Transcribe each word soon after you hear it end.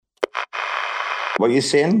What are you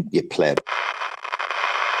saying? You pleb.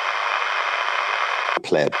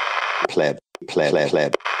 Pleb. Pleb. Pleb.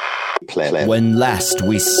 Pleb. Pleb. When last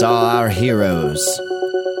we saw our heroes,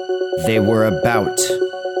 they were about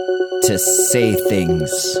to say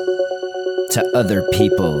things to other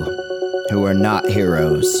people who are not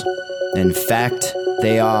heroes. In fact,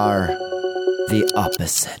 they are the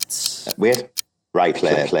opposites. Wait. Right,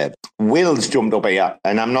 Pleb. Will's jumped up here,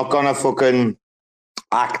 and I'm not gonna fucking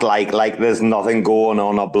act like there's nothing going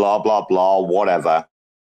on or blah, blah, blah, whatever.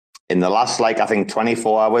 In the last, I think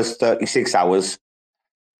 24 hours, 36 hours,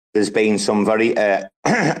 there's been some very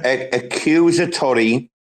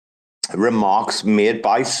accusatory remarks made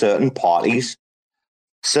by certain parties.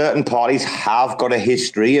 Certain parties have got a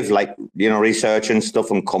history of research and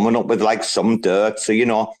stuff and coming up with some dirt. So,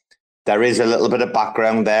 there is a little bit of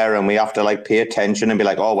background there, and we have to pay attention and be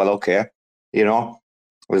like, oh, well, okay.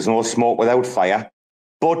 There's no smoke without fire.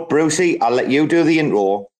 But Brucey, I'll let you do the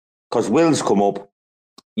intro because Will's come up.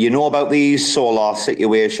 You know about the solar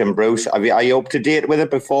situation, Bruce. Are you up to date with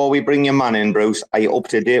it before we bring your man in, Bruce? Are you up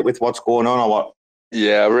to date with what's going on or what?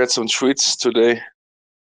 Yeah, I read some tweets today.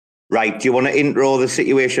 Right. Do you want to intro the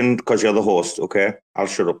situation because you're the host? Okay. I'll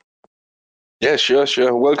shut up. Yeah, sure.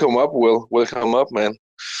 Welcome up, Will. Welcome up, man.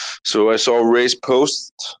 So I saw Ray's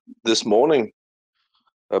post this morning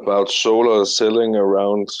about solar selling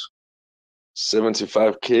around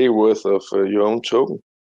 75K worth of your own token.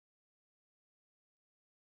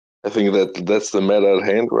 I think that's the matter at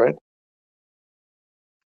hand, right?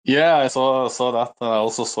 Yeah, I saw that. I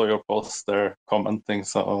also saw your post there commenting.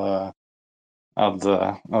 So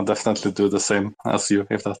I'll definitely do the same as you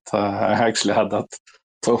if that I actually had that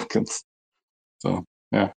tokens. So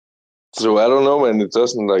yeah. So I don't know, man. It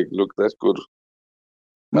doesn't look that good.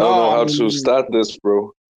 I don't know how to start this,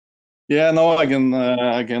 bro. Yeah, no, I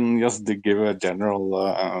can just give a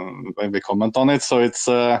general maybe comment on it. So it's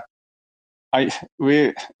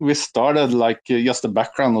we started just the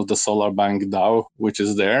background of the Solar Bank DAO, which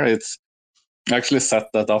is there. It's actually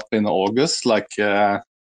set that up in August,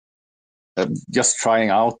 just trying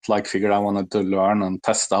out, figured I wanted to learn and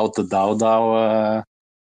test out the DAO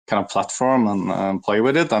kind of platform and play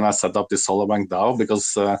with it. And I set up this Solar Bank DAO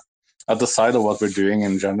because at the side of what we're doing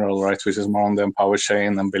in general, right, which is more on the Empower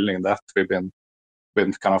chain and building that, we've been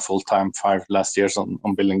kind of full-time 5 last years on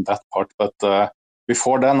building that part. But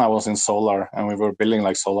before then, I was in solar, and we were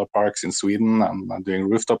building solar parks in Sweden and doing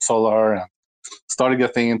rooftop solar, and started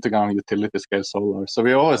getting into kind of utility scale solar. So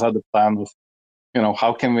we always had the plan of,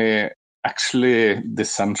 how can we actually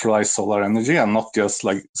decentralize solar energy, and not just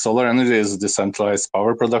solar energy is decentralized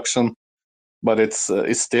power production, but it's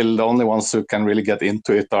still the only ones who can really get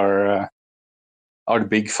into it are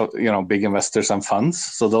the big investors and funds.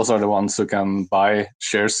 So those are the ones who can buy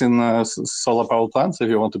shares in solar power plants if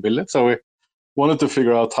you want to build it. So we wanted to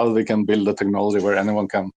figure out how we can build a technology where anyone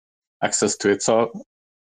can access to it. So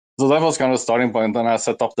that was kind of the starting point. And I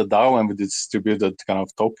set up the DAO, and we distributed kind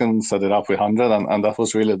of tokens, set it up with 100, and that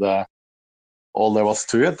was really all there was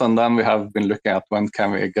to it. And then we have been looking at when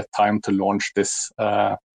can we get time to launch this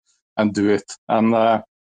and do it. And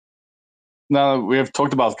now we have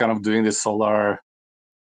talked about kind of doing this Solar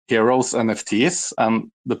Heroes NFTs, and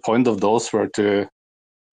the point of those were to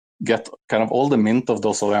get kind of all the mint of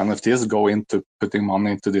those solar NFTs go into putting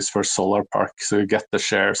money into this first solar park. So you get the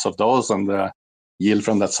shares of those, and the yield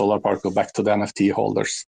from that solar park go back to the NFT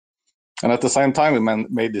holders. And at the same time, we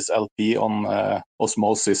made this LP on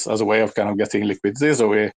Osmosis as a way of kind of getting liquidity.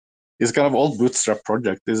 So it's kind of all bootstrap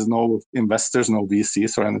project. There's no investors, no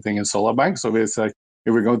VCs or anything in Solar Bank. So it's if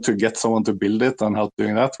we're going to get someone to build it and help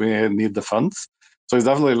doing that, we need the funds. So it's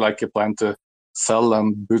definitely a plan to sell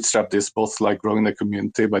and bootstrap this, both growing the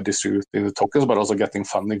community by distributing the tokens, but also getting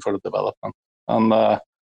funding for the development. And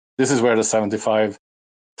this is where the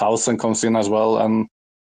 75,000 comes in as well. And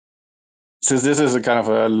since this is a kind of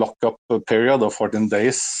a lockup period of 14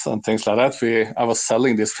 days and things like that, I was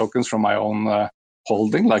selling these tokens from my own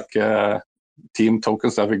holding, team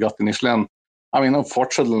tokens that we got initially. And I mean,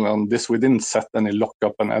 unfortunately on this, we didn't set any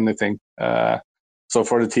lockup and anything. So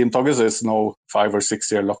for the team tokens, there's no 5 or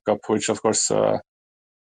 6 year lockup, which of course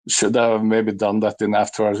should have maybe done that in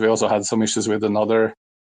afterwards. We also had some issues with another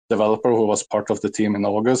developer who was part of the team in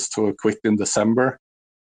August, who quit in December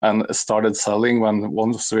and started selling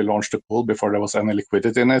once we launched the pool, before there was any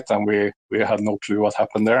liquidity in it, and we had no clue what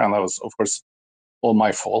happened there. And that was, of course, all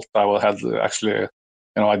my fault. I had actually,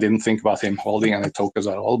 I didn't think about him holding any tokens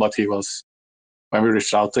at all, but he was. When we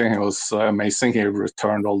reached out to him, he was amazing. He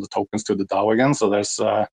returned all the tokens to the DAO again. So there's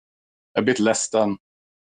a bit less than,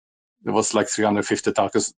 it was 350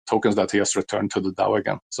 tokens that he has returned to the DAO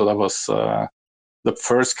again. So that was the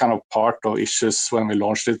first kind of part of issues when we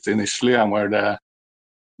launched it initially, and where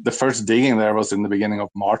the first digging there was in the beginning of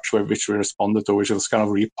March, which we responded to, which was kind of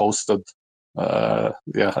reposted,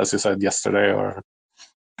 as you said, yesterday or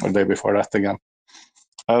day before that again.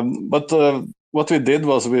 But what we did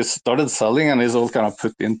was we started selling, and it's all kind of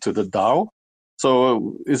put into the DAO.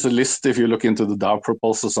 So it's a list. If you look into the DAO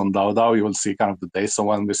proposals on DAO, you will see kind of the days of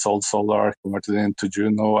when we sold Solar, converted it into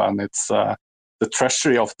Juno, and it's the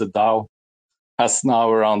treasury of the DAO has now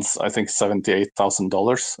around, I think,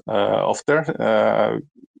 $78,000 off there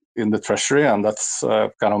in the treasury, and that's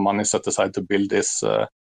kind of money set aside to build this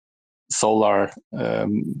Solar,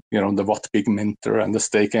 the watt peak minter and the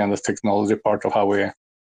staking and the technology part of how we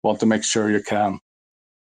want to make sure you can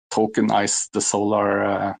tokenize the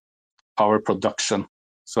solar power production.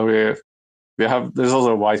 So we have, there's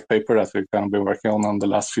also a white paper that we've kind of been working on the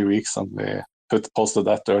last few weeks, and we posted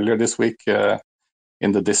that earlier this week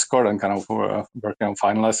in the Discord, and kind of working on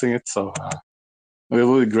finalizing it. So it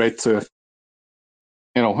would be great to,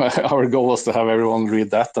 our goal was to have everyone read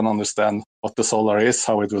that and understand what the solar is,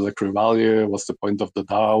 how it will accrue value, what's the point of the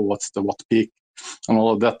DAO, what's the watt peak, and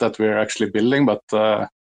all of that we're actually building. But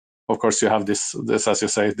of course, you have this, as you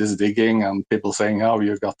say, this digging and people saying, "Oh,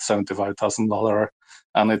 you got $75,000,"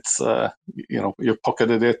 and it's you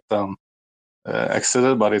pocketed it and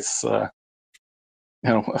exited, but it's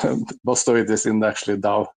most of it is in the actually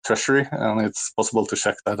DAO treasury, and it's possible to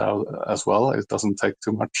check that out as well. It doesn't take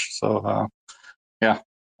too much. So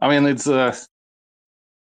I mean, it's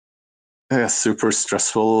super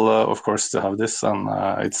stressful, of course, to have this, and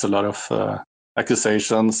it's a lot of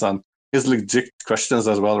accusations, and it's legit questions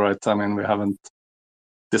as well, right? I mean,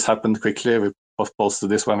 this happened quickly. We posted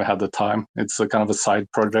this when we had the time. It's a kind of a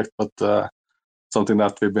side project, but something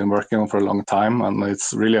that we've been working on for a long time, and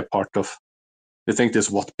it's really a part of, I think this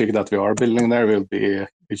watt peak that we are building there will be a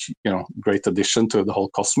great addition to the whole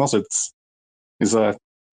cosmos. It's a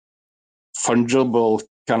fungible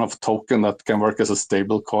kind of token that can work as a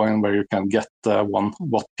stable coin, where you can get 1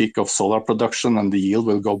 watt peak of solar production, and the yield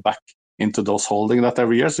will go back into those holding that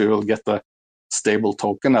every year. So you will get a stable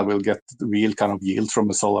token that will get real kind of yield from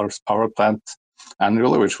a solar power plant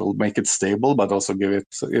annually, which will make it stable, but also give it,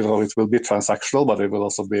 it will be transactional, but it will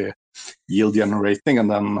also be yield generating, and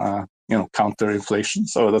then counter inflation.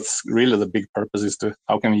 So that's really the big purpose, is to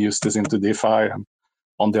how can we use this into DeFi and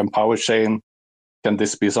on the Empower chain. Can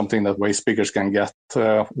this be something that waste pickers can get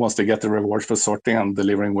once they get the rewards for sorting and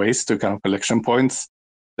delivering waste to kind of collection points?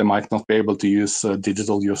 They might not be able to use a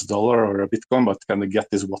digital US dollar or a Bitcoin, but can they get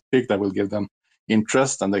this watt peak that will give them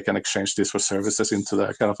interest, and they can exchange this for services into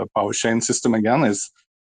the kind of a power chain system again, is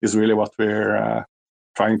really what we're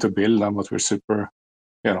trying to build, and what we're super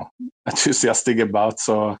enthusiastic about.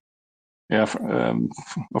 So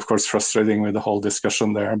of course frustrating with the whole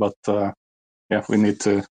discussion there, but we need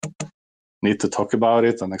to talk about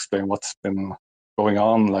it and explain what's been going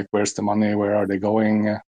on, like where's the money, where are they going,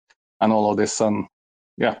 and all of this. And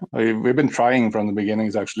we've been trying from the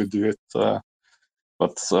beginning to actually do it,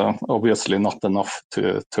 but obviously not enough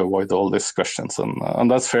to avoid all these questions, and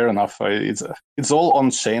that's fair enough. It's all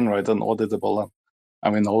on chain, right, and auditable,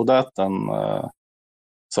 and we know that, and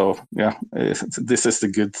so this is the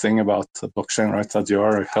good thing about blockchain, right, that you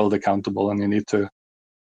are held accountable, and you need to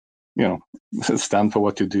stand for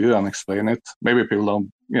what you do and explain it. Maybe people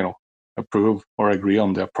don't approve or agree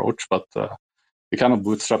on the approach, but we kind of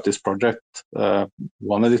bootstrap this project,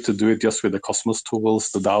 wanted it to do it just with the Cosmos tools,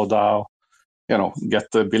 the DAO,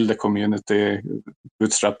 build a community,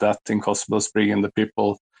 bootstrap that in Cosmos, bring in the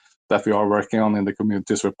people that we are working on in the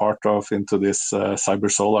communities we're part of into this cyber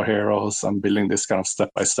solar heroes, and building this kind of step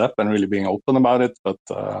by step and really being open about it. But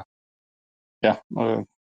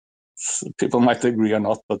people might agree or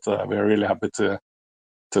not, but we're really happy to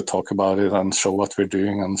talk about it and show what we're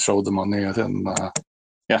doing and show the money, and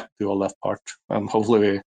do all that part. And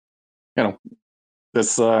hopefully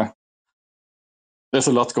there's a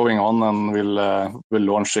lot going on, and we're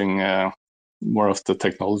launching more of the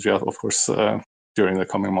technology, of course, during the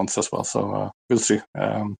coming months as well. So we'll see.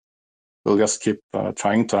 We'll just keep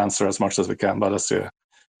trying to answer as much as we can. But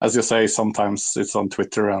as you say, sometimes it's on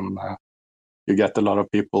Twitter, and you get a lot of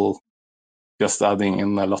people just adding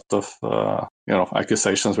in a lot of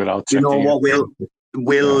accusations without checking. You know what,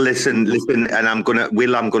 Will, listen, and I'm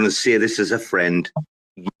gonna say this as a friend.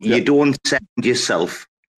 You don't send yourself.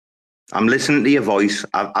 I'm listening to your voice.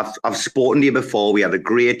 I've spoken to you before. We had a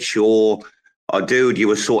great show. Oh, dude, you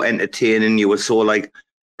were so entertaining. You were so like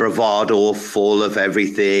bravado, full of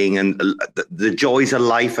everything, and the joys of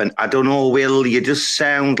life. And I don't know, Will, you just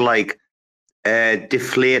sound like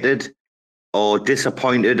deflated. or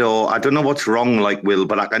disappointed, or I don't know what's wrong, like, Will,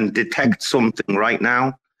 but I can detect something right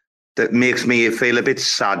now that makes me feel a bit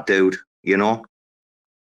sad, dude, you know?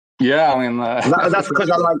 Yeah, I mean... That's because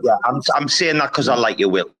I like you. I'm saying that because I like you,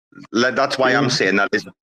 Will. That's why I'm saying that.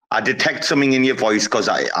 I detect something in your voice because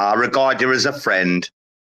I regard you as a friend,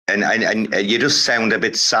 and you just sound a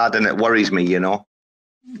bit sad, and it worries me, you know?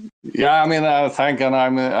 Yeah, I mean,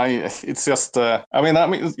 it's just, I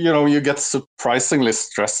mean, you know, you get surprisingly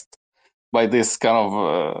stressed by this kind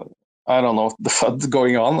of, I don't know, the FUD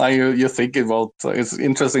going on. You think about, it's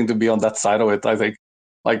interesting to be on that side of it. I think,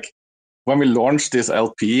 like, when we launched this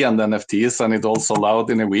LP and NFTs and it all sold out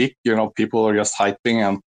in a week, you know, people are just hyping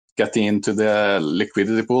and getting into the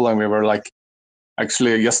liquidity pool. And we were like,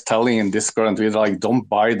 actually just telling in Discord and Twitter, like, don't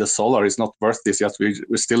buy the solar. It's not worth this yet.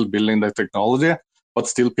 We're still building the technology, but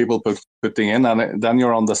still people putting in. And then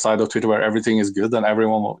you're on the side of Twitter where everything is good and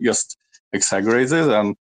everyone just exaggerates it.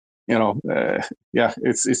 And, you know, yeah,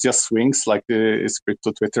 it's just swings like it's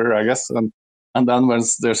crypto Twitter, I guess. And then when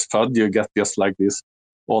there's FUD, you get just like this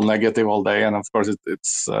all negative all day. And of course, it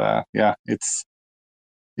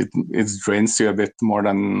drains you a bit more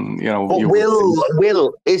than, you know. But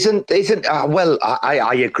Will isn't well,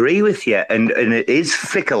 I agree with you, and it is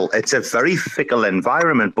fickle. It's a very fickle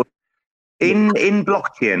environment. But in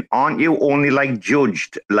blockchain, aren't you only like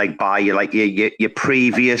judged like by like your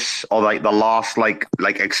previous or like the last like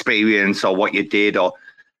experience or what you did, or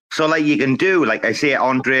so like you can do like I say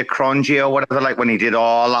Andre Cronje or whatever, like when he did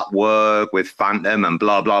all that work with Phantom and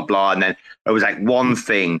blah blah blah, and then it was like one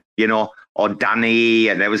thing, you know. Or Danny,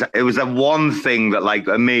 and it was a one thing that like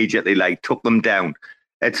immediately like took them down.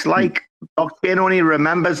 It's like blockchain only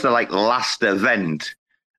remembers the like last event,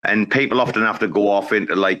 and people often have to go off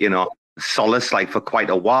into like, you know, solace like for quite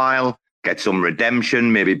a while, get some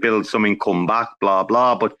redemption, maybe build something, come back, blah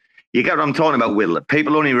blah. But you get what I'm talking about, Will.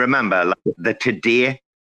 People only remember like the today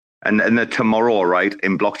and the tomorrow, right,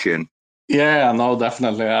 in blockchain. Yeah, no,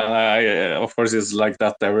 definitely. Of course, it's like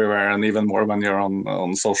that everywhere, and even more when you're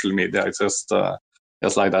on social media. It's just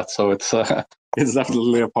like that. So it's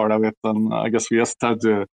definitely a part of it, and I guess we just have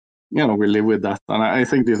to, you know, we live with that. And I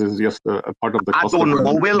think this is just a part of the. I don't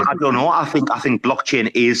know, Will. I don't know. I think blockchain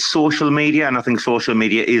is social media, and I think social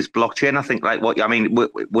media is blockchain. I think like what I mean,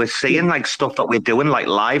 we're seeing like stuff that we're doing like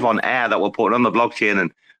live on air that we're putting on the blockchain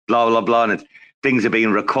and blah blah blah, and things are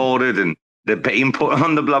being recorded and they're being put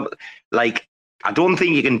on the blog. Like, I don't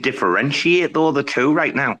think you can differentiate though the two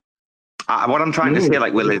right now. What I'm trying to say,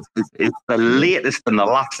 like, Will, is the latest and the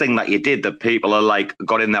last thing that you did that people are like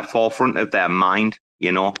got in the forefront of their mind,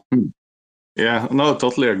 you know? Yeah, no,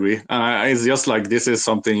 totally agree. It's just like this is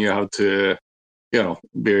something you have to, you know,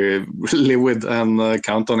 live with and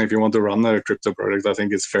count on if you want to run a crypto project. I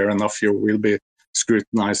think it's fair enough. You will be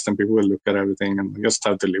scrutinized and people will look at everything and you just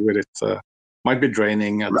have to live with it. Might be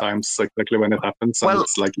draining at times, exactly when it happens. And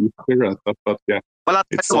it's like easier and stuff, but yeah. Well, I'll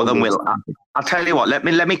tell you what, then, Will. I'll tell you what.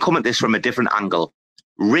 Let me come at this from a different angle.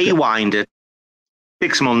 Rewind it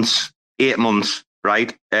 6 months, 8 months,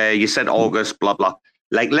 right? You said August, blah blah.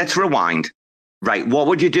 Like, let's rewind. Right, what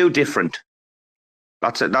would you do different?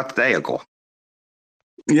 That's it. There you go.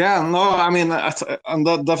 Yeah, no, I mean,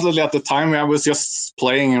 definitely at the time I was just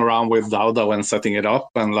playing around with DAO and setting it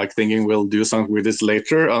up and like thinking we'll do something with this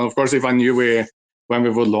later. And of course, if I knew when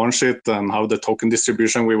we would launch it and how the token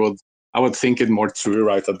distribution, I would think it more through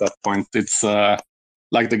right at that point. It's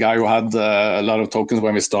like the guy who had a lot of tokens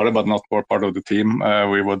when we started, but not more part of the team.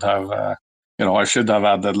 We would have, you know, I should have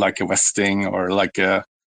added like a vesting or like a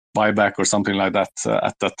buyback or something like that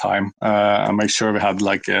at that time, and make sure we had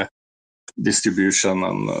like a distribution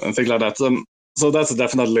and things like that. So that's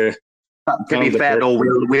definitely. To be fair though,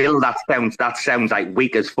 Will, that sounds like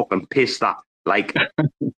weak as fucking piss. That like,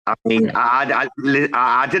 I mean,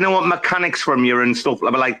 I don't know what mechanics from you and stuff,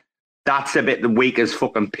 but like that's a bit the weak as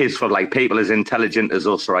fucking piss for like people as intelligent as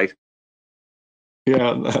us, right?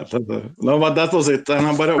 Yeah, no, but that was it. But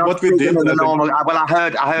what we did. Well, I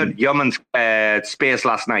heard Yeoman's space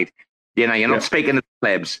last night. You know, you're not speaking to the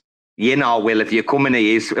plebs. You know, Will, if you come in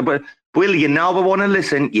here, but Will, you know we want to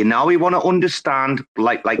listen. You know we want to understand.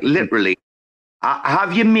 Like literally,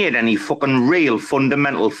 have you made any fucking real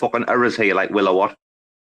fundamental fucking errors here, like Will or what?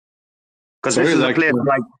 Because this is a place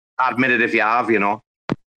like admit it if you have, you know.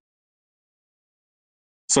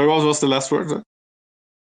 So what was the last word?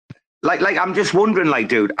 Like I'm just wondering, like,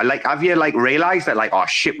 dude, like, have you like realized that, like, oh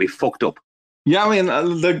shit, we fucked up? Yeah, I mean,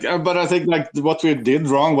 but I think like what we did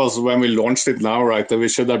wrong was when we launched it now, right? That we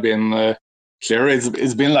should have been clear.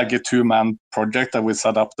 It's been like a 2-man project that we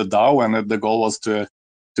set up the DAO, and the goal was to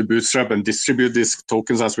bootstrap and distribute these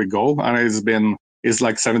tokens as we go. And it's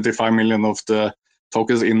like 75 million of the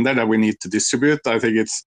tokens in there that we need to distribute. I think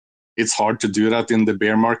it's hard to do that in the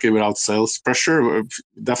bear market without sales pressure. We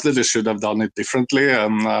definitely should have done it differently.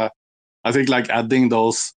 And I think like adding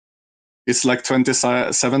those, it's like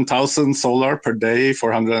 27,000 solar per day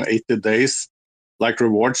for 180 days, like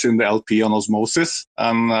rewards in the LP on osmosis.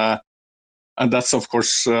 And that's, of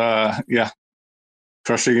course,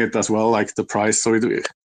 crushing it as well, like the price. So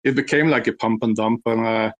it became like a pump and dump.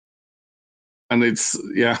 And it's,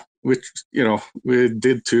 which, we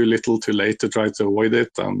did too little too late to try to avoid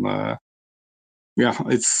it. And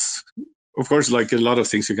it's, of course, like a lot of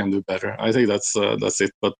things you can do better. I think that's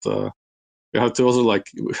it. But you have to also, like,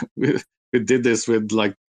 we did this with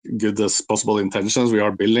like good as possible intentions. We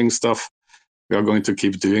are building stuff. We are going to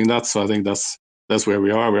keep doing that. So I think that's where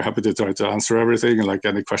we are. We're happy to try to answer everything and like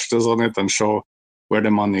any questions on it and show where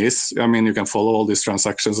the money is. I mean, you can follow all these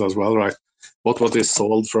transactions as well, right? What is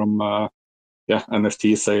sold from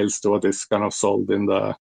NFT sales to what is kind of sold in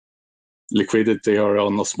the liquidity or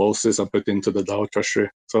on osmosis and put into the DAO treasury.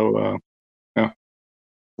 So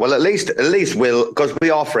Well, at least Will, because we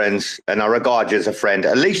are friends and I regard you as a friend,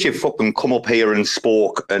 at least you fucking come up here and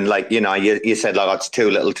spoke and like, you said like, it's too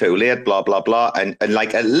little too late, blah, blah, blah. And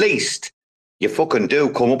like, at least you fucking do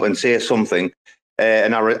come up and say something.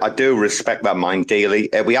 And I do respect that mind daily.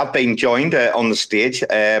 We have been joined on the stage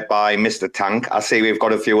by Mr. Tank. I see we've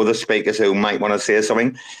got a few other speakers who might want to say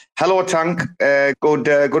something. Hello, Tank.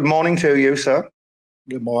 Good morning to you, sir.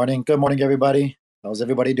 Good morning. Good morning, everybody. How's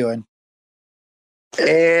everybody doing?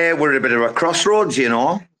 We're at a bit of a crossroads,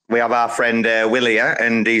 We have our friend Willie here,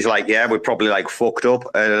 and he's like, we're probably like fucked up.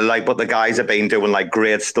 But the guys have been doing like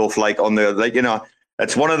great stuff, like on the,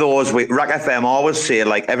 it's one of those. RAC FM always say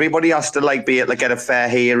like everybody has to like be able to get a fair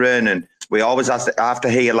hearing, and we always have to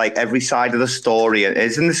hear like every side of the story.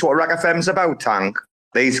 Isn't this what RAC FM's about, Tank?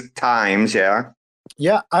 These times, yeah.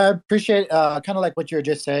 Yeah, I appreciate kind of like what you're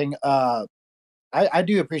just saying. I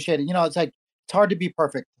do appreciate it. It's like it's hard to be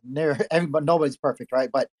perfect. Nobody's perfect, right?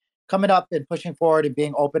 But coming up and pushing forward and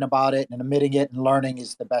being open about it and admitting it and learning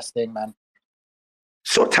is the best thing, man.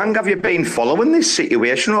 So, Tank, have you been following this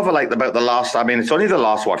situation over like about the last, it's only the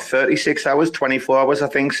last, 36 hours, 24 hours, I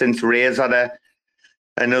think, since Ray's had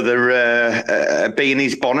another bee in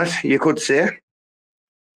his bonnet, you could say?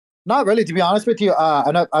 Not really, to be honest with you.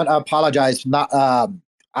 And I apologize.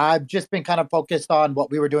 I've just been kind of focused on what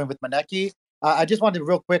we were doing with Maneki. I just wanted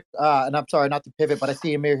real quick, and I'm sorry not to pivot, but I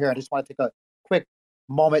see Amir here. I just want to take a quick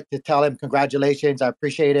moment to tell him congratulations. I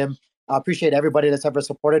appreciate him. I appreciate everybody that's ever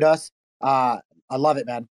supported us. I love it,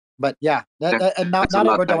 man. But yeah, and now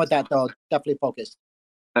that we're done with that, though, definitely focused.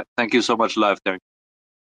 Thank you so much, live there.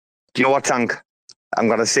 Do you know what, Tank? I'm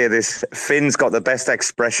going to say this. Finn's got the best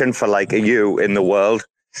expression for like a you in the world.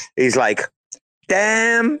 He's like,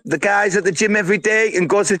 damn, the guy's at the gym every day and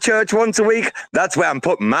goes to church once a week. That's where I'm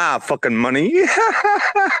putting my fucking money.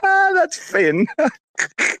 That's Finn.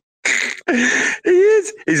 He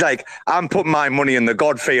is. He's like, I'm putting my money in the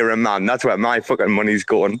God-fearing man. That's where my fucking money's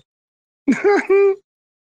going.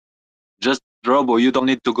 Just, Robo, you don't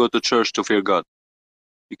need to go to church to fear God.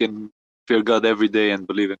 You can fear God every day and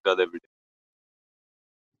believe in God every day.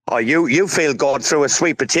 Oh, you feel God through a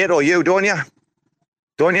sweet potato, don't you?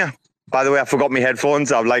 Don't you? By the way, I forgot my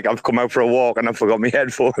headphones. I've come out for a walk and I forgot my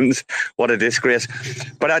headphones. What a disgrace.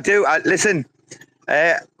 But I do. Listen,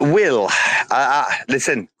 Will.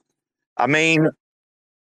 Listen.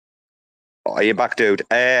 Oh, you're back, dude.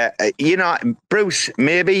 Bruce,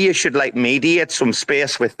 maybe you should like mediate some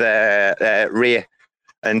space with Ray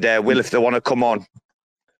and Will if they want to come on.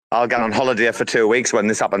 I'll get on holiday for 2 weeks when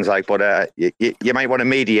this happens. But you might want to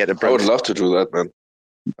mediate it, Bruce. I would love to do that, man.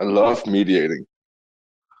 I love mediating.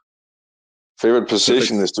 Favorite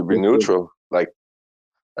position is to be neutral. Like,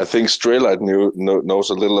 I think Straylight knows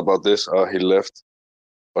a little about this. He left.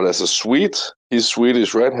 But as a Swede, he's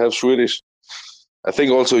Swedish, right? Half Swedish. I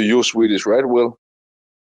think also you're Swedish, right, Will?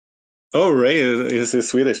 Oh, Ray is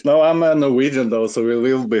Swedish. No, I'm a Norwegian, though, so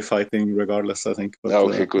we'll be fighting regardless, I think. But,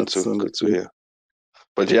 okay, good to hear.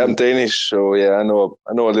 But yeah, I'm Danish, so yeah, I know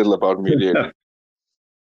a little about mediating.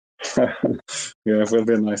 Yeah, it will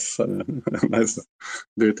be nice. Nice to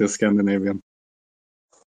do it in Scandinavian.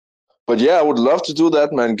 But yeah, I would love to do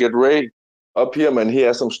that, man. Get Ray up here, man. He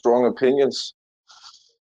has some strong opinions.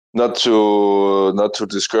 Not to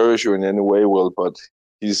discourage you in any way, Will, but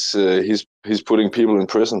he's putting people in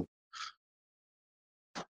prison.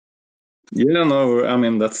 Yeah,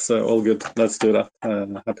 no, that's all good. Let's do that.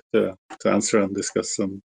 Happy to answer and discuss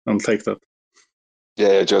and take that.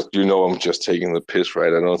 Yeah, I'm just taking the piss,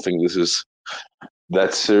 right? I don't think this is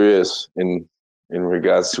that serious in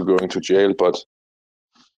regards to going to jail, but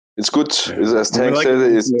It's good. As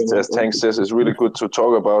Tank says, it's really good to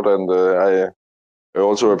talk about, and I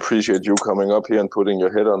also appreciate you coming up here and putting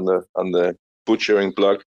your head on the butchering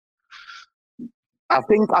block. I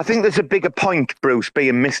think there's a bigger point, Bruce,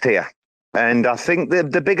 being missed here, and I think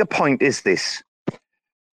the bigger point is this: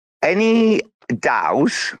 any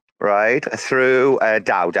DAOs, right, through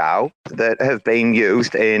DAO that have been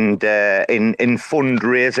used in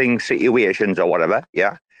fundraising situations or whatever,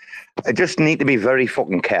 yeah, I just need to be very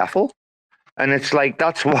fucking careful. And it's like,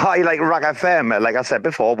 that's why, like, RAC FM, like I said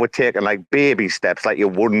before, we're taking like baby steps, like you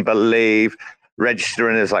wouldn't believe,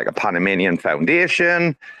 registering as like a Panamanian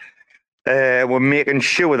foundation. We're making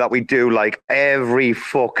sure that we do like every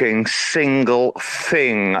fucking single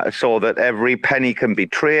thing so that every penny can be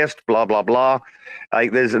traced, blah, blah, blah.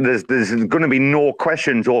 Like there's going to be no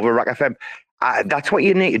questions over RAC FM. That's what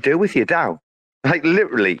you need to do with your DAO. Like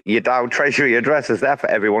literally, your DAO treasury address is there for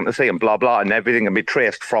everyone to see and blah, blah, and everything can be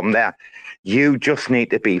traced from there. You just need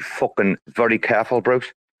to be fucking very careful,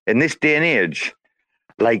 Bruce. In this day and age,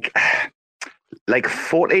 like 12,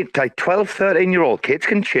 13-year-old kids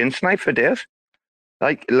can chain snipe for days.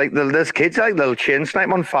 Like there's kids like they'll chain snipe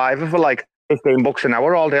on Fiverr for like $15 an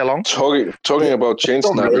hour all day long. Talking about chain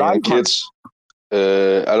sniping and kids,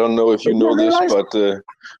 I don't know if you know this,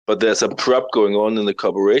 but there's a prep going on in the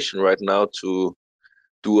corporation right now to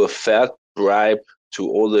do a fat bribe to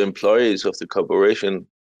all the employees of the corporation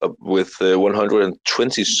with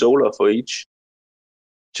 120 solar for each.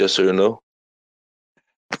 Just so you know.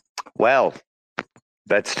 Well,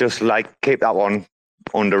 let's just like keep that one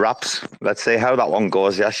under wraps. Let's see how that one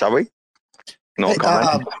goes, yeah, shall we? No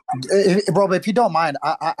comment. Bro, if you don't mind,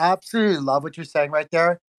 I absolutely love what you're saying right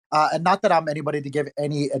there. And not that I'm anybody to give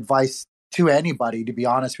any advice to anybody, to be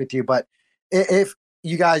honest with you, but if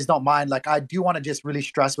you guys don't mind, like I do want to just really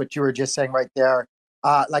stress what you were just saying right there.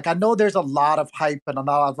 Like I know there's a lot of hype and a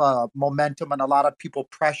lot of momentum and a lot of people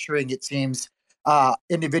pressuring, it seems,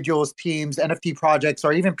 individuals, teams, NFT projects,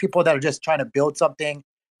 or even people that are just trying to build something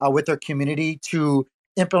with their community to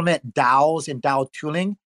implement DAOs and DAO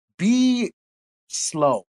tooling. Be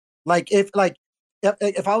slow. Like if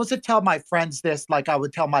I was to tell my friends this, like I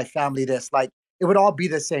would tell my family this, like it would all be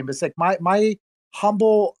the same. It's like my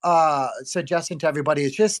humble suggestion to everybody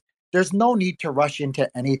is just there's no need to rush into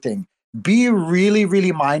anything. Be really,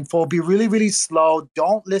 really mindful. Be really, really slow.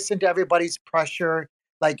 Don't listen to everybody's pressure.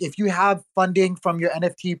 Like if you have funding from your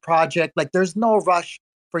NFT project, like there's no rush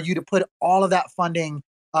for you to put all of that funding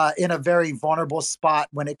in a very vulnerable spot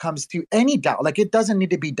when it comes to any DAO. Like it doesn't need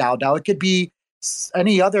to be DAO. It could be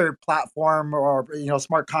any other platform or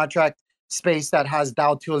smart contract space that has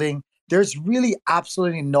DAO tooling. There's really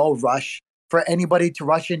absolutely no rush for anybody to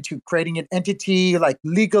rush into creating an entity like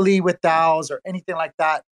legally with DAOs or anything like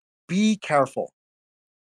that. Be careful.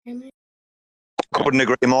 Couldn't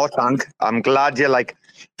agree more, Tank. I'm glad you're like...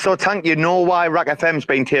 So, Tank, you know why RAC FM's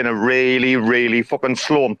been taking a really, really fucking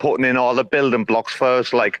slow and putting in all the building blocks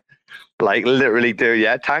first, like literally do,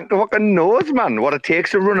 yeah? Tank fucking knows, man, what it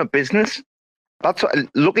takes to run a business. That's what,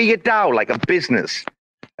 look at your DAO like a business.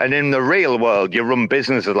 And in the real world, you run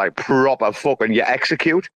businesses like proper fucking, you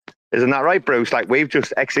execute. Isn't that right, Bruce? Like we've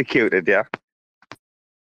just executed, yeah?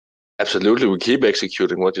 Absolutely, we keep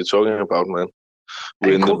executing what you're talking about, man.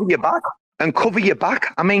 And cover your back. And cover your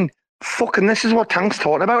back. I mean, fucking this is what Tank's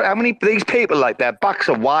talking about. How many these people, like their backs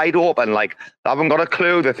are wide open, like they haven't got a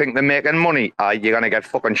clue, they think they're making money. You're going to get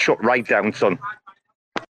fucking shut right down, son.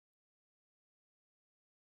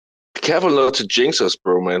 Careful not to jinx us,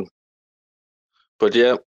 bro, man. But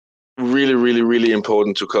yeah, really, really, really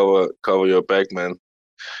important to cover your back, man.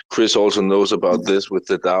 Chris also knows about this with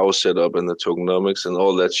the DAO setup and the tokenomics and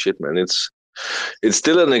all that shit, man. It's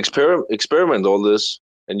still an experiment, all this,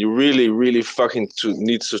 and you really, really fucking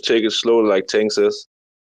need to take it slow, like Tank says,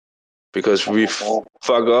 because we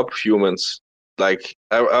fuck up humans. Like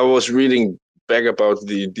I was reading back about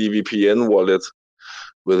the DVPN wallet,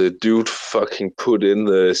 where the dude fucking put in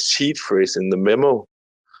the seed phrase in the memo,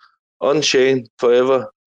 on-chain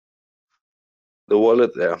forever. The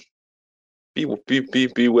wallet there. Be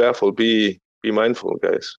careful, be mindful,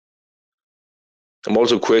 guys. I'm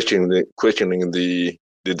also questioning the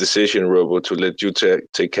decision, Robo, to let you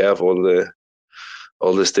take care of all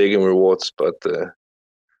the staking rewards, but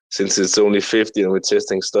since it's only 50 and we're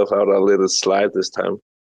testing stuff out, I'll let it slide this time.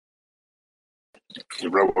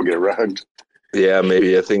 Robo get ragged. Yeah,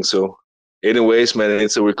 maybe, I think so. Anyways, man,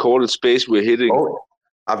 it's a recorded space we're hitting. Oh,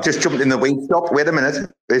 I've just jumped in the wing stop. Wait a minute.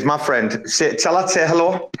 There's my friend. Tell her, say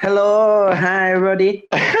hello. Hello. Hi, everybody.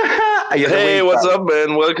 Hey, what's up,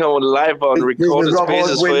 man? Welcome live on Recorded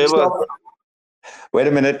Spaces Forever. Wait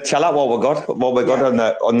a minute. Tell her what we got. What we got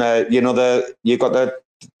on the you got the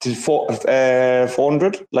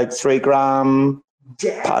 400, like 3 gram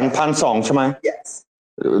pan song to me. Yes.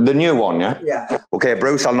 The new one, yeah? Yeah. Okay,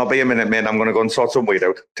 Bruce, I'll not be a minute, mate. I'm going to go and sort some weed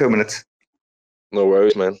out. 2 minutes. No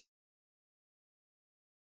worries, man.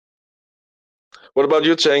 What about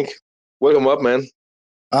you, Tank? Welcome up, man.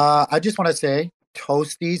 I just want to say,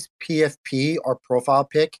 Toasty's PFP or profile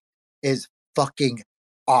pic is fucking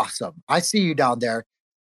awesome. I see you down there.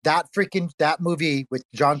 That movie with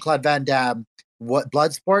Jean-Claude Van Damme,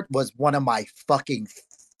 Bloodsport, was one of my fucking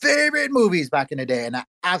favorite movies back in the day, and I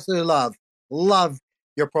absolutely love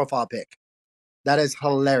your profile pic. That is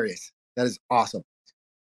hilarious. That is awesome.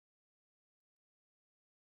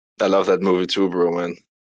 I love that movie too, bro, man.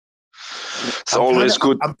 It's always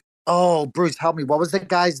good. Oh, Bruce, help me. What was the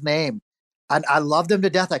guy's name? And I loved him to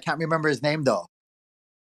death. I can't remember his name though.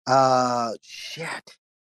 Shit.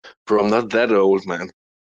 Bro, I'm not that old, man.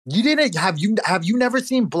 You didn't have you never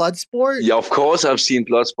seen Bloodsport? Yeah, of course I've seen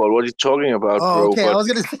Bloodsport. What are you talking about, bro? Okay, I was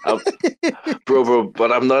gonna say bro,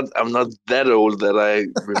 but I'm not that old that I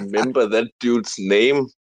remember that dude's name.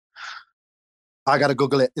 I gotta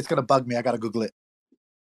Google it. It's gonna bug me. I gotta Google it.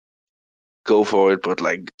 Go for it, but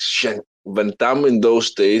like shit, Van Damme in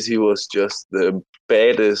those days, he was just the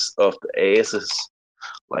baddest of the asses.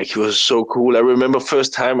 Like, he was so cool. I remember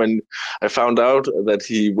first time and I found out that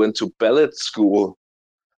he went to ballet school.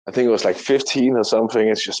 I think it was like 15 or something.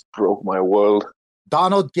 It just broke my world.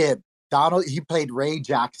 Donald Gibb. He played Ray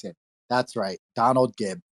Jackson. That's right. Donald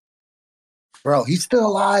Gibb. Bro, he's still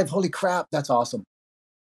alive. Holy crap. That's awesome.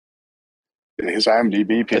 His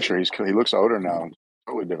IMDb picture, he looks older now.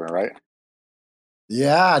 Totally different, right?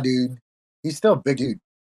 Yeah, dude. He's still a big dude.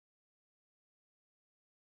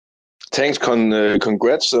 Thanks,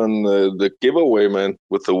 congrats on the giveaway, man,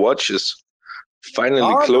 with the watches. Finally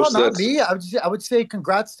closed not that. Me. I would say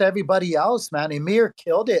congrats to everybody else, man. Emir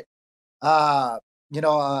killed it. We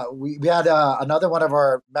had another one of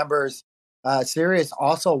our members, Sirius,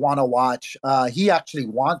 also want to watch. He actually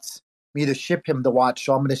wants me to ship him the watch,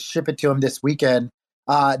 so I'm going to ship it to him this weekend.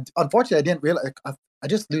 Unfortunately, I didn't realize. I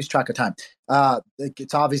just lose track of time.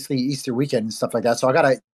 It's obviously Easter weekend and stuff like that, so I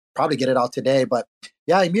gotta probably get it out today. But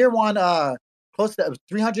yeah, Emir won close to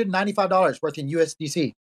 $395 worth in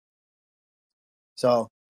USDC. So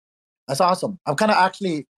that's awesome. I'm kind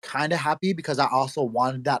of happy because I also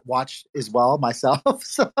wanted that watch as well myself.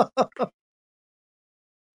 So.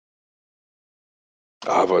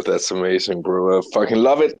 But that's amazing, bro. I fucking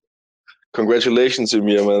love it. Congratulations,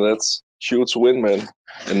 Emir, man. That's huge win, man.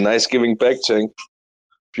 And nice giving back, Tank.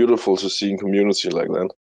 Beautiful to see in community like that.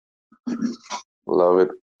 Love it.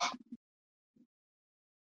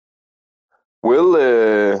 Will,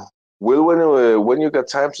 when you got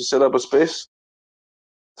time to set up a space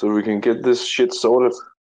so we can get this shit sorted?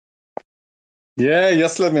 Yeah,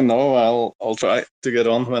 just let me know. I'll try to get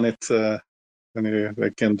on when I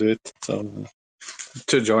can do it. So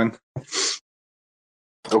to join.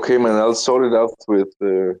 Okay, man. I'll sort it out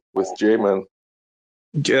with Jay, man.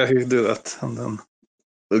 Yeah, you do that, and then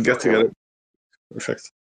we'll get together. Man.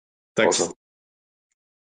 Perfect. Thanks. Awesome.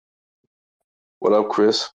 What up,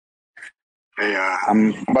 Chris? Hey,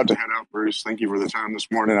 I'm about to head out, Bruce. Thank you for the time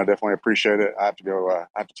this morning. I definitely appreciate it. I have to go. I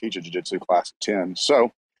have to teach a jiu-jitsu class at 10,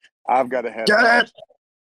 so I've got to head out.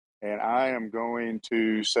 And I am going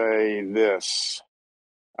to say this.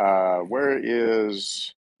 Where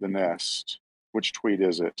is the nest? Which tweet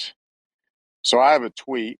is it? So I have a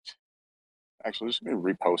tweet. Actually, just let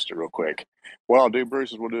me repost it real quick. What I'll do,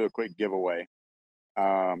 Bruce, is we'll do a quick giveaway.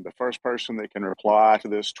 The first person that can reply to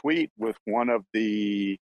this tweet with one of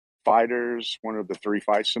the fighters, one of the 3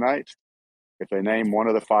 fights tonight, if they name one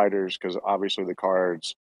of the fighters, because obviously the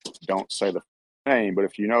cards don't say the name, but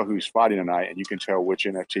if you know who's fighting tonight and you can tell which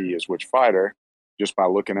NFT is which fighter just by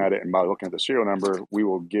looking at it and by looking at the serial number, we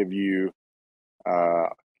will give you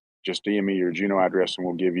just DM me your Juno address and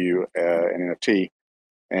we'll give you an NFT.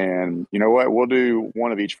 And you know what? We'll do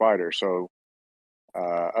one of each fighter. So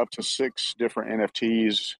up to 6 different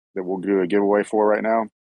NFTs that we'll do a giveaway for right now.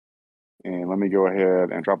 And let me go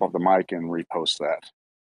ahead and drop off the mic and repost that.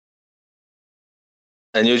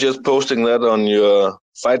 And you're just posting that on your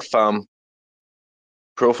Fight Farm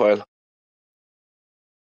profile.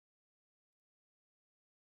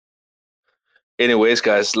 Anyways,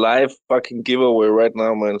 guys, live fucking giveaway right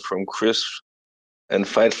now, man, from Chris and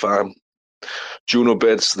Fight Farm. Juno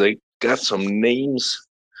Bets, they got some names.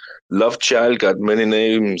 Love Child got many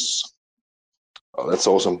names. Oh, that's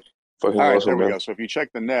awesome. Fucking All right, awesome, there we man. go. So if you check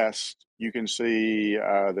the nest, you can see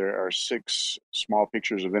there are 6 small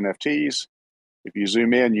pictures of NFTs. If you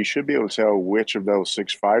zoom in, you should be able to tell which of those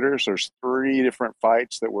 6 fighters. There's 3 different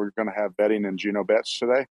fights that we're going to have betting in Juno Bets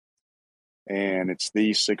today. and it's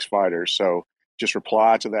these 6 fighters. So just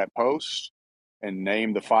reply to that post and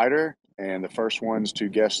name the fighter, and the first ones to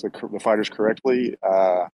guess the fighters correctly,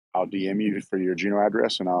 I'll DM you for your Juno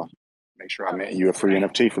address, and I'll make sure I mint you a free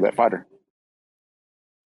NFT for that fighter.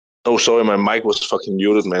 Oh, sorry, my mic was fucking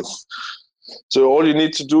muted, man. So all you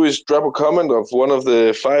need to do is drop a comment of one of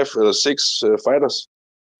the 5 or 6 fighters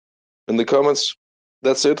in the comments.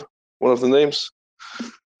 That's it. One of the names.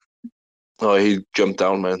 Oh, he jumped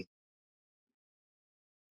down, man.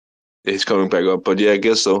 He's coming back up, but yeah, I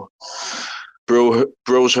guess so.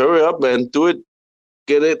 Bros, hurry up, man. Do it.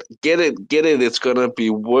 Get it. It's gonna be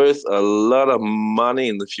worth a lot of money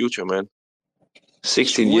in the future, man.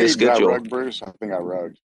 16-year schedule. Did I rug, Bruce? I think I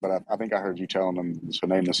rugged, but I think I heard you telling them to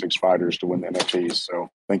name the 6 fighters to win the NFTs. So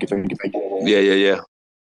thank you. Yeah.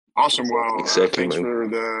 Awesome. Well, exactly, thanks man. for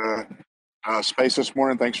the space this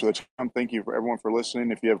morning. Thanks for the time. Thank you for everyone for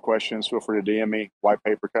listening. If you have questions, feel free to DM me. White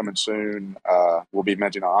paper coming soon. We'll be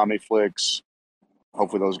mentioning OmniFlix.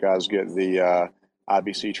 Hopefully those guys get the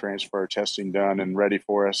IBC transfer testing done and ready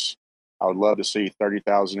for us. I would love to see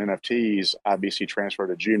 30,000 NFTs, IBC transfer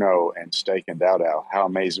to Juno, and stake in DAO. How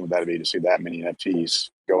amazing would that be to see that many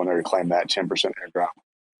NFTs go in there to claim that 10% airdrop?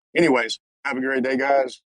 Anyways, have a great day,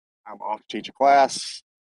 guys. I'm off to teach a class,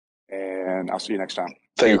 and I'll see you next time.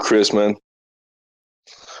 Thank you, Chris, man.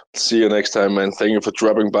 See you next time, man. Thank you for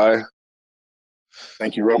dropping by.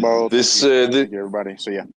 Thank you, Robo. Thank you, everybody.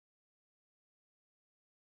 See ya.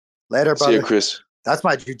 Later, brother. See you, Chris. That's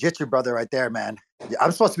my jiu-jitsu brother right there, man.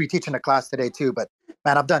 I'm supposed to be teaching a class today too, but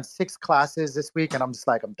man, I've done 6 classes this week, and I'm just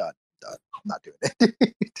like, I'm done. I'm not doing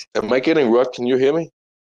it. Am I getting rugged? Can you hear me?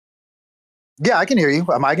 Yeah, I can hear you.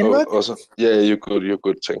 Am I getting rugged? Awesome. Yeah, you're good. You're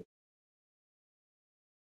good, thing.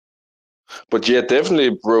 But yeah,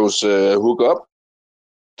 definitely, bros, hook up.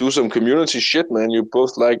 Do some community shit, man. You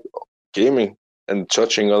both like gaming and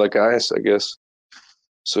touching other guys, I guess.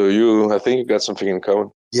 So I think you got something in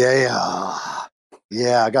common.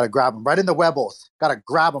 Yeah, I gotta grab them right in the webbles. Gotta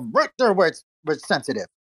grab them right there where it's sensitive.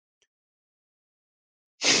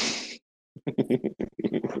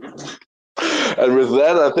 And with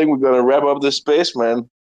that, I think we're gonna wrap up this space, man.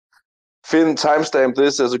 Finn timestamped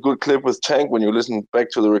this as a good clip with Tank when you listen back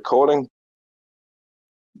to the recording.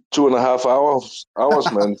 2.5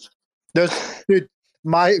 hours, man.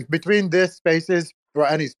 Between this spaces or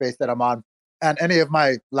any space that I'm on and any of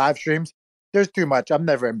my live streams, there's too much. I'm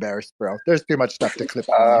never embarrassed, bro. There's too much stuff to clip.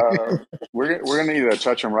 We're gonna need to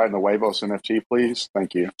touch them right in the Huevos NFT, please.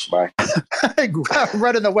 Thank you. Bye.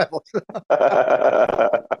 Right in the Huevos.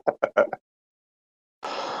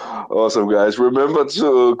 Awesome, guys. Remember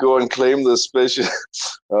to go and claim the special.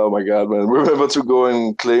 Oh my God, man. Remember to go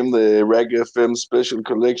and claim the RAC FM special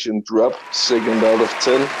collection drop, 2nd out of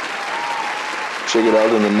 10. Check it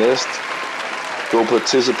out in the nest. Go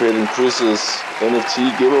participate in Chris's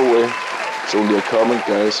NFT giveaway. It's only a comment,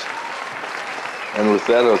 guys. And with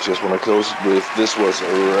that, I just want to close it with this was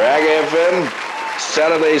RAC FM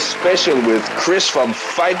Saturday special with Chris from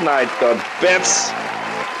FightNight.bets.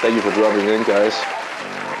 Thank you for dropping in, guys.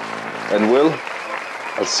 And Will,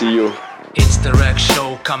 I'll see you. It's the RAC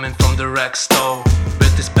show coming from the RAC store.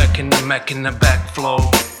 Bet is back in the Mac in the back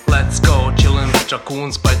flow. Let's go, chillin' with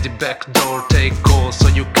raccoons by the back door. Take calls so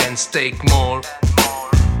you can stake more.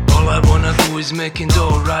 All I wanna do is making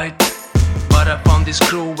dough, right? But I found this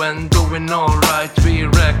crew and doing alright. We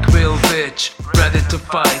RAC will bitch, ready to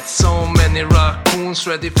fight. So many raccoons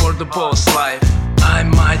ready for the boss life. I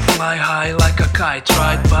might fly high like a kite,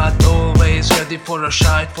 right? But always ready for a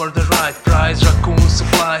shite for the right price. Raccoon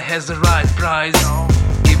supply has the right price.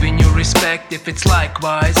 Giving you respect if it's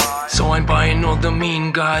likewise. So I'm buying all the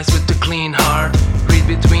mean guys with the clean heart. Read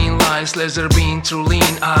between lies, laser beam through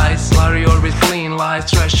lean eyes. Larry or with clean lies,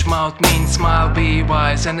 trash mouth, mean smile, be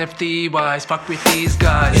wise. NFT wise, fuck with these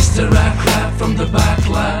guys. It's the RAC rap from the back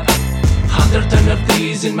lab. 100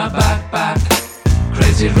 NFTs in my backpack.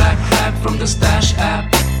 Crazy RAC rap from the stash app.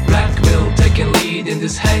 RAC will take a lead in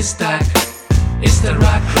this haystack. It's the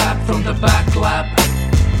RAC rap from the back lab.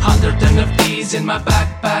 100 NFTs in my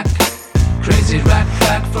backpack. Crazy RAC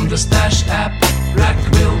back from the stash app. RAC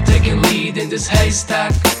will take a lead in this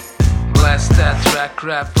haystack. Blast that RAC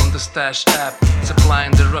rap from the stash app.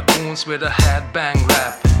 Supplying the raccoons with a headbang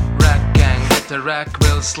rap. RAC gang with the RAC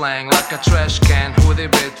will slang. Like a trash can, hoodie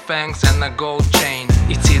with fangs and a gold chain.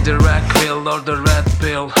 It's either RAC will or the red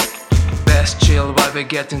pill. Best chill while we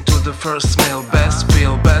get into the first meal. Best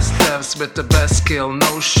feel, best devs with the best skill.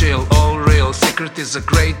 No shill, all real, secret is a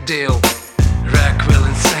great deal. RAC will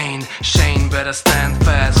insane, Shane better stand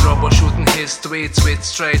fast. Robo shooting his tweets with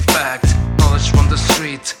straight facts. Knowledge from the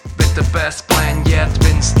street, with the best plan yet.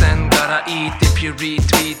 Been coins, then gotta eat if you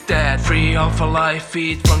retweet that. Free of a life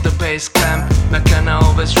feed from the base camp. McKenna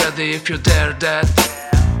always ready if you dare that.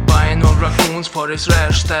 Buying all raccoons for his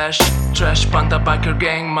rare stash. Trash panda biker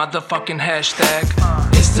gang, motherfucking hashtag.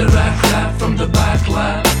 It's the rack lab from the back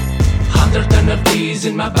lab. 100 NFTs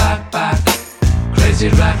in my backpack. Crazy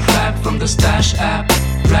rack lab from the stash app.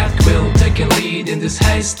 Rack will taking lead in this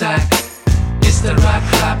haystack. It's the rack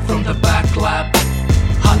lab from the back lab.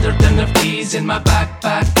 100 NFTs in my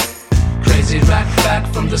backpack. Crazy rack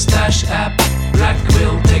back from the stash app. Rack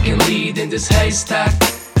will taking lead in this haystack.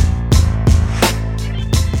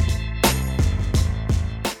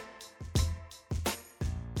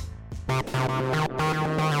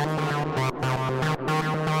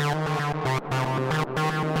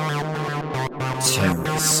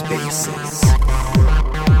 TerraSpaces.